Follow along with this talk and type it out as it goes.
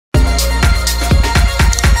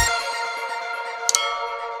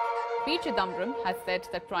Chidambaram has said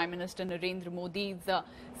that Prime Minister Narendra Modi's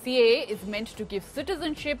CAA is meant to give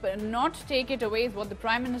citizenship and not take it away, is what the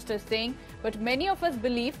Prime Minister is saying. But many of us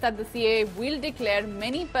believe that the CAA will declare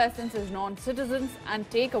many persons as non-citizens and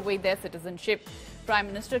take away their citizenship. Prime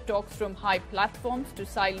Minister talks from high platforms to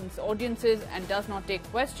silence audiences and does not take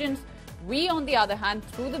questions. We, on the other hand,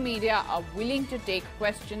 through the media, are willing to take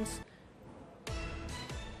questions.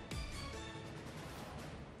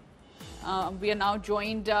 We are now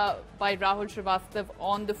joined by Rahul Srivastav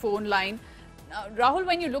on the phone line. Rahul,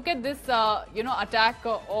 when you look at this, attack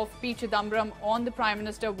of P. Chidambaram on the Prime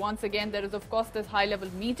Minister, once again, there is, of course, this high-level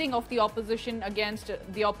meeting of the opposition against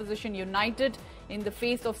the opposition united in the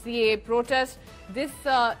face of CAA protest. This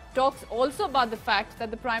talks also about the fact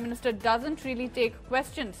that the Prime Minister doesn't really take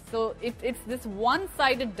questions. So it's this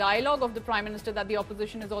one-sided dialogue of the Prime Minister that the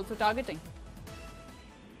opposition is also targeting.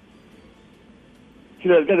 See,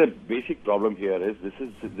 the basic problem here is this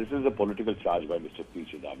is a political charge by Mr. P.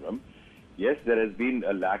 Chidambaram. Yes, there has been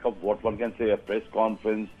a lack of what one can say a press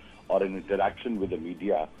conference or an interaction with the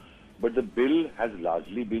media, but the bill has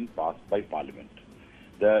largely been passed by Parliament.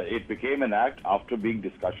 It became an act after being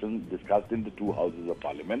discussed in the two houses of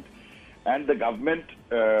Parliament, and the government,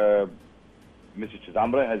 Mr.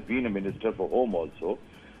 Chidambaram has been a Minister for Home also,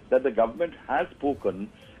 that the government has spoken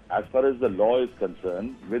as far as the law is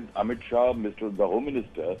concerned, with Amit Shah, the Home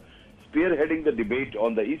Minister, spearheading the debate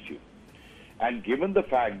on the issue. And given the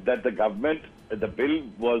fact that the bill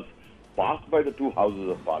was passed by the two houses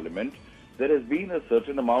of Parliament, there has been a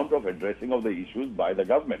certain amount of addressing of the issues by the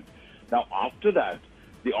government. Now, after that,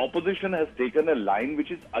 the opposition has taken a line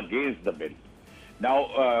which is against the bill. Now,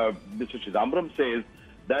 Mr. Chidambaram says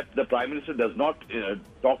that the Prime Minister does not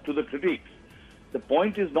talk to the critics. The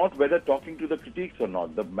point is not whether talking to the critics or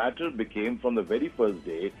not. The matter became from the very first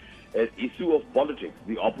day an issue of politics.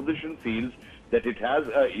 The opposition feels that it has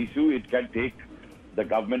an issue, it can take the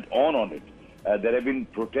government on it. There have been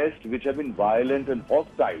protests which have been violent and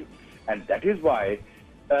hostile. And that is why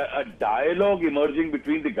a dialogue emerging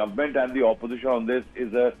between the government and the opposition on this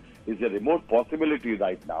is a remote possibility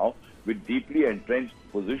right now with deeply entrenched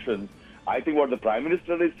positions. I think what the Prime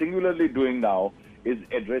Minister is singularly doing now is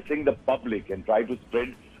addressing the public and try to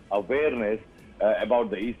spread awareness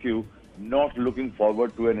about the issue, not looking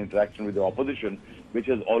forward to an interaction with the opposition, which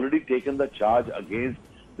has already taken the charge against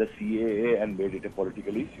the CAA and made it a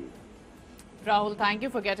political issue. Rahul, thank you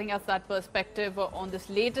for getting us that perspective on this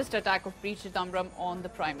latest attack of P. Chidambaram on the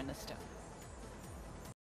Prime Minister.